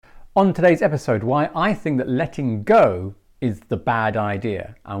On today's episode, why I think that letting go is the bad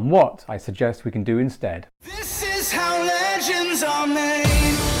idea and what I suggest we can do instead. This is how legends are made.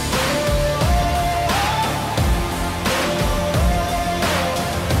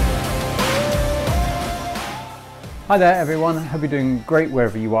 Hi there everyone, I hope you're doing great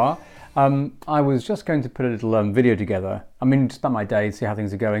wherever you are. I was just going to put a little video together. Just about my day, see how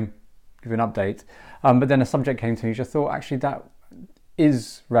things are going, give you an update. But then a subject came to me, just thought actually that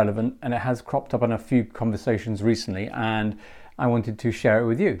is relevant and it has cropped up in a few conversations recently and I wanted to share it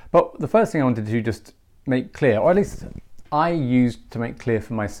with you. But the first thing I wanted to just make clear, or at least I used to make clear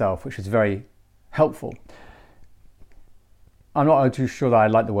for myself, which is very helpful. I'm not too sure that I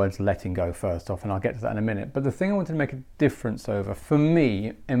like the words letting go first off, and I'll get to that in a minute. But the thing I wanted to make a difference over, for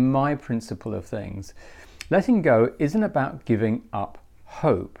me, in my principle of things, letting go isn't about giving up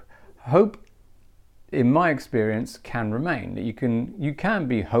hope. Hope, in my experience, can remain. You can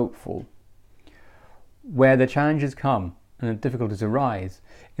be hopeful. Where the challenges come and the difficulties arise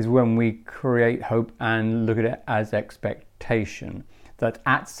is when we create hope and look at it as expectation. That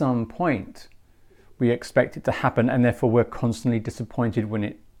at some point we expect it to happen and therefore we're constantly disappointed when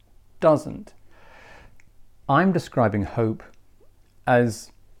it doesn't. I'm describing hope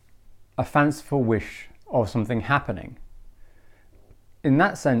as a fanciful wish of something happening. In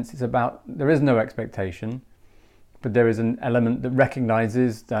that sense, it's about, there is no expectation, but there is an element that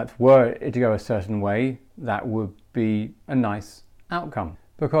recognizes that were it to go a certain way, that would be a nice outcome.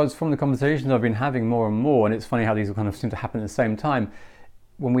 Because from the conversations I've been having more and more, and it's funny how these kind of seem to happen at the same time,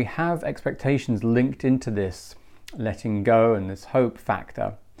 when we have expectations linked into this letting go and this hope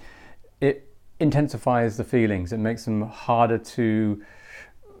factor, it intensifies the feelings. It makes them harder to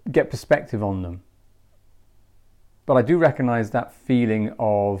get perspective on them. But I do recognize that feeling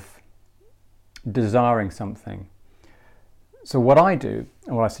of desiring something. So what I do,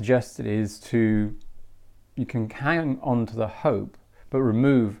 and what I suggested is you can hang on to the hope, but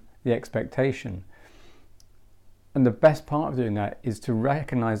remove the expectation. And the best part of doing that is to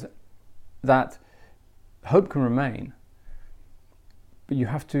recognize that hope can remain, but you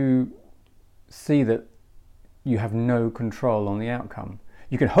have to see that you have no control on the outcome.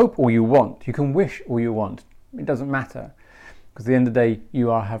 You can hope all you want, you can wish all you want, it doesn't matter, because at the end of the day you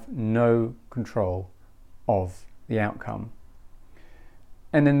have no control of the outcome.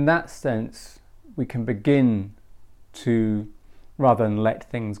 And in that sense we can begin to, rather than let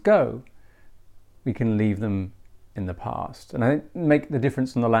things go, we can leave them in the past. And I make the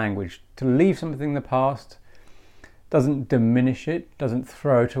difference in the language. To leave something in the past doesn't diminish it, doesn't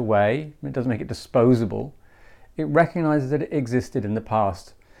throw it away, it doesn't make it disposable. It recognizes that it existed in the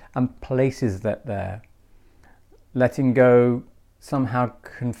past and places that there. Letting go somehow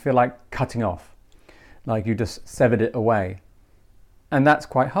can feel like cutting off, like you just severed it away. And that's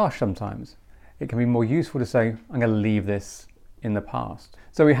quite harsh sometimes. It can be more useful to say, I'm going to leave this in the past.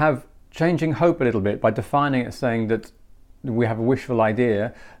 So we have changing hope a little bit by defining it, saying that we have a wishful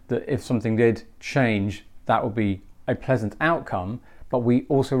idea that if something did change, that would be a pleasant outcome, but we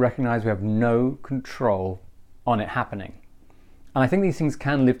also recognize we have no control on it happening. And I think these things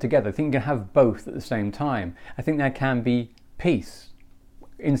can live together. I think you can have both at the same time. I think there can be peace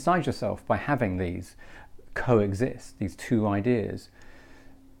inside yourself by having these coexist, these two ideas.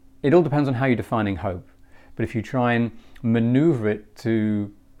 It all depends on how you're defining hope. But if you try and maneuver it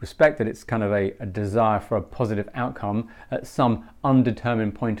to respect that it's kind of a desire for a positive outcome at some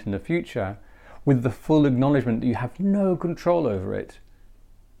undetermined point in the future, with the full acknowledgement that you have no control over it,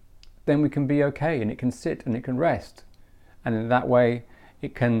 then we can be okay and it can sit and it can rest. And in that way,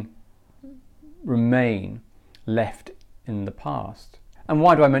 it can remain left in the past. And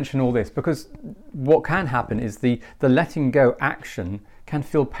why do I mention all this? Because what can happen is the letting go action can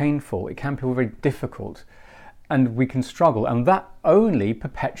feel painful. It can feel very difficult. And we can struggle. And that only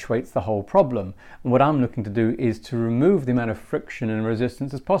perpetuates the whole problem. And what I'm looking to do is to remove the amount of friction and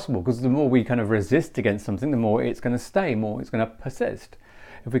resistance as possible. Because the more we kind of resist against something, the more it's going to stay, more it's going to persist.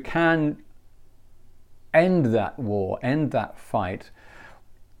 If we can end that war, end that fight,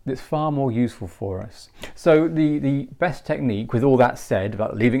 it's far more useful for us. So the best technique, with all that said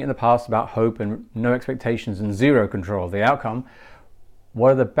about leaving it in the past, about hope and no expectations and zero control of the outcome,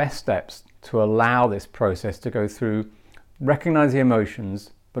 what are the best steps to allow this process to go through, recognize the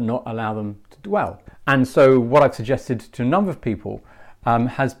emotions, but not allow them to dwell? And so what I've suggested to a number of people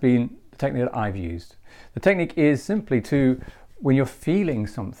has been the technique that I've used. The technique is simply to, when you're feeling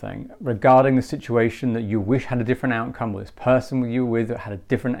something regarding the situation that you wish had a different outcome, or this person you were with that had a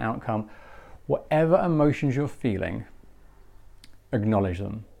different outcome, whatever emotions you're feeling, acknowledge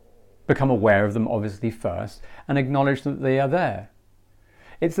them. Become aware of them obviously first and acknowledge that they are there.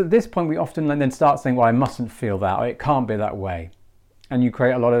 It's at this point we often then start saying, well, I mustn't feel that, or it can't be that way. And you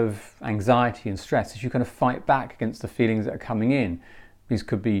create a lot of anxiety and stress as you kind of fight back against the feelings that are coming in. These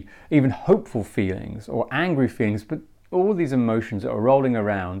could be even hopeful feelings or angry feelings, but all these emotions that are rolling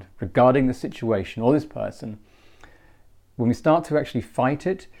around regarding the situation or this person. When we start to actually fight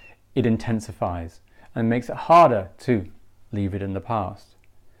it, it intensifies and makes it harder to leave it in the past.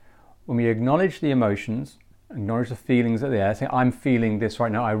 When we acknowledge the emotions, acknowledge the feelings that are there, say, I'm feeling this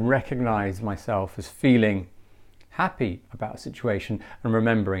right now, I recognize myself as feeling happy about a situation and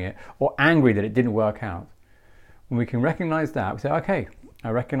remembering it, or angry that it didn't work out. When we can recognize that, we say, okay, I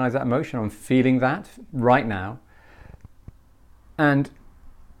recognize that emotion, I'm feeling that right now, and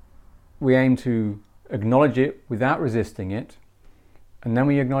we aim to acknowledge it without resisting it, and then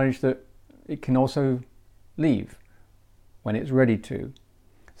we acknowledge that it can also leave when it's ready to.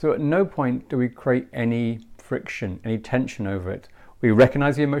 So at no point do we create any friction, any tension over it. We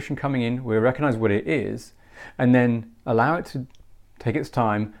recognize the emotion coming in, we recognize what it is, and then allow it to take its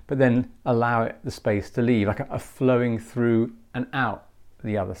time, but then allow it the space to leave, like a flowing through and out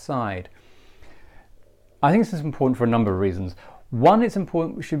the other side. I think this is important for a number of reasons. One, it's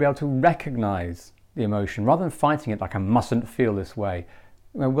important we should be able to recognize the emotion rather than fighting it like I mustn't feel this way.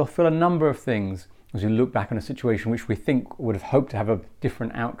 We'll feel a number of things as we look back on a situation which we think would have hoped to have a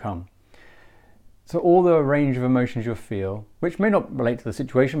different outcome. So all the range of emotions you'll feel, which may not relate to the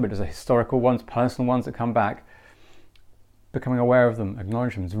situation, but as a historical ones, personal ones that come back, becoming aware of them,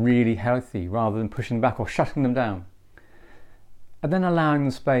 acknowledge them is really healthy rather than pushing them back or shutting them down. And then allowing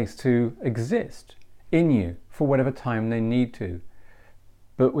the space to exist in you for whatever time they need to,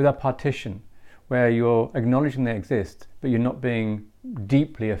 but with a partition where you're acknowledging they exist, but you're not being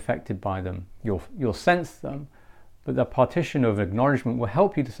deeply affected by them. You'll sense them, but the partition of acknowledgement will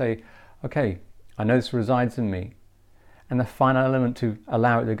help you to say, okay, I know this resides in me. And the final element to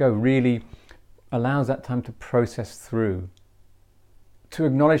allow it to go really allows that time to process through. To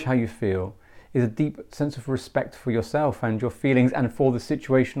acknowledge how you feel is a deep sense of respect for yourself and your feelings and for the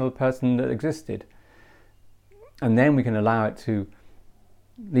situation or the person that existed. And then we can allow it to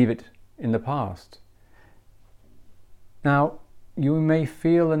leave it in the past. Now, you may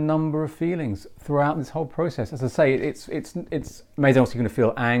feel a number of feelings throughout this whole process. As I say, it's amazing. Also, you're going to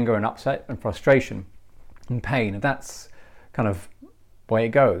feel anger and upset and frustration and pain. And that's kind of the way it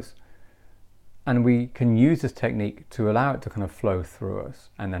goes. And we can use this technique to allow it to kind of flow through us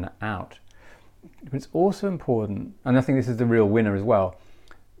and then out. But it's also important, and I think this is the real winner as well,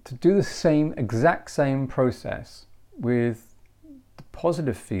 to do the exact same process with the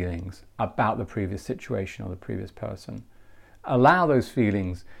positive feelings about the previous situation or the previous person. Allow those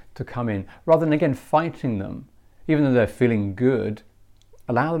feelings to come in rather than again fighting them. Even though they're feeling good,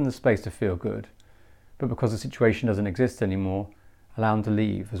 allow them the space to feel good. But because the situation doesn't exist anymore, allow them to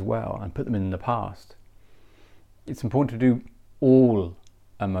leave as well and put them in the past. It's important to do all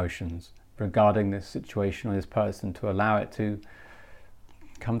emotions regarding this situation or this person, to allow it to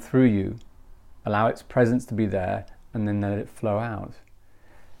come through you, allow its presence to be there, and then let it flow out.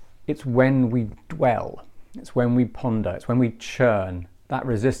 It's when we dwell, it's when we ponder, it's when we churn, that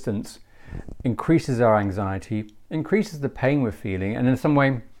resistance increases our anxiety, increases the pain we're feeling, and in some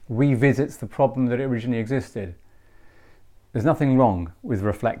way revisits the problem that originally existed. There's nothing wrong with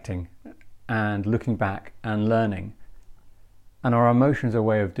reflecting and looking back and learning. And our emotions are a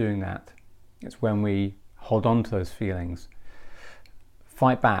way of doing that. It's when we hold on to those feelings,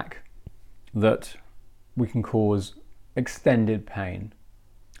 fight back, that we can cause extended pain.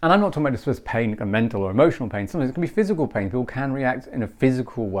 And I'm not talking about just as pain, like mental or emotional pain. Sometimes it can be physical pain. People can react in a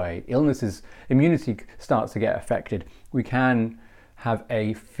physical way. Illnesses, immunity starts to get affected. We can have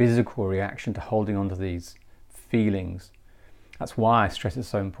a physical reaction to holding on to these feelings. That's why stress is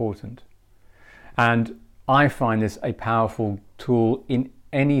so important. And I find this a powerful tool in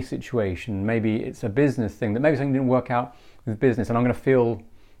any situation. Maybe it's a business thing, that maybe something didn't work out with business and I'm going to feel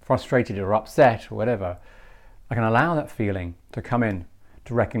frustrated or upset or whatever. I can allow that feeling to come in,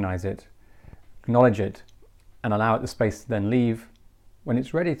 to recognize it, acknowledge it, and allow it the space to then leave when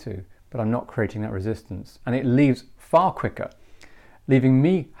it's ready to. But I'm not creating that resistance. And it leaves far quicker, leaving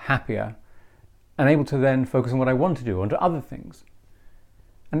me happier and able to then focus on what I want to do, onto other things.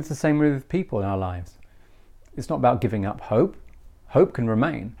 And it's the same with people in our lives. It's not about giving up hope. Hope can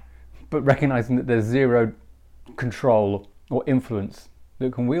remain, but recognizing that there's zero control or influence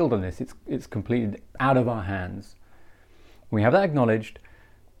that can wield on this. It's completely out of our hands. We have that acknowledged,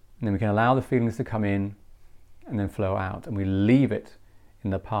 and then we can allow the feelings to come in and then flow out, and we leave it in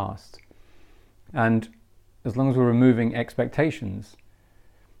the past. And as long as we're removing expectations,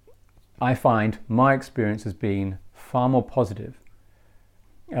 I find my experience has been far more positive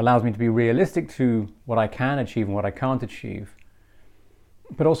It allows me to be realistic to what I can achieve and what I can't achieve,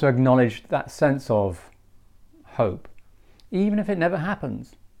 but also acknowledge that sense of hope, even if it never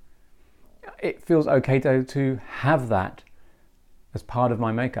happens. It feels okay to have that as part of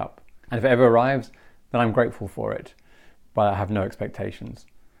my makeup. And if it ever arrives, then I'm grateful for it, but I have no expectations.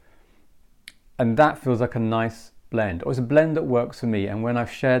 And that feels like a nice blend, or it's a blend that works for me. And when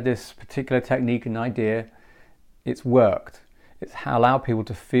I've shared this particular technique and idea, it's worked. It's allowed people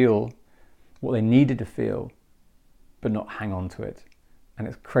to feel what they needed to feel, but not hang on to it. And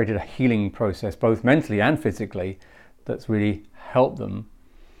it's created a healing process, both mentally and physically, that's really helped them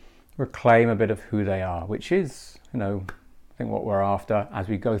reclaim a bit of who they are, which is, I think what we're after as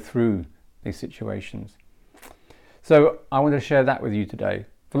we go through these situations. So I wanted to share that with you today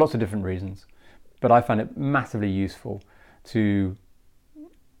for lots of different reasons, but I found it massively useful to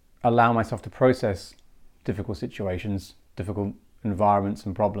allow myself to process difficult situations, difficult environments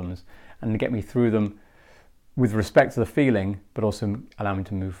and problems, and to get me through them with respect to the feeling, but also allow me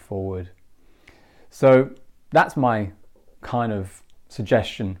to move forward. So that's my kind of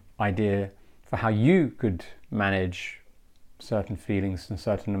suggestion, idea for how you could manage certain feelings and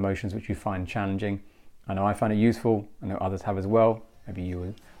certain emotions which you find challenging. I know I find it useful, I know others have as well, maybe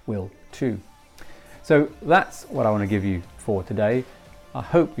you will too. So that's what I want to give you for today. I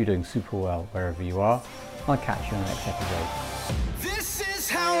hope you're doing super well wherever you are. I'll catch you in the next episode. This is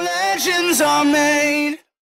how legends are made.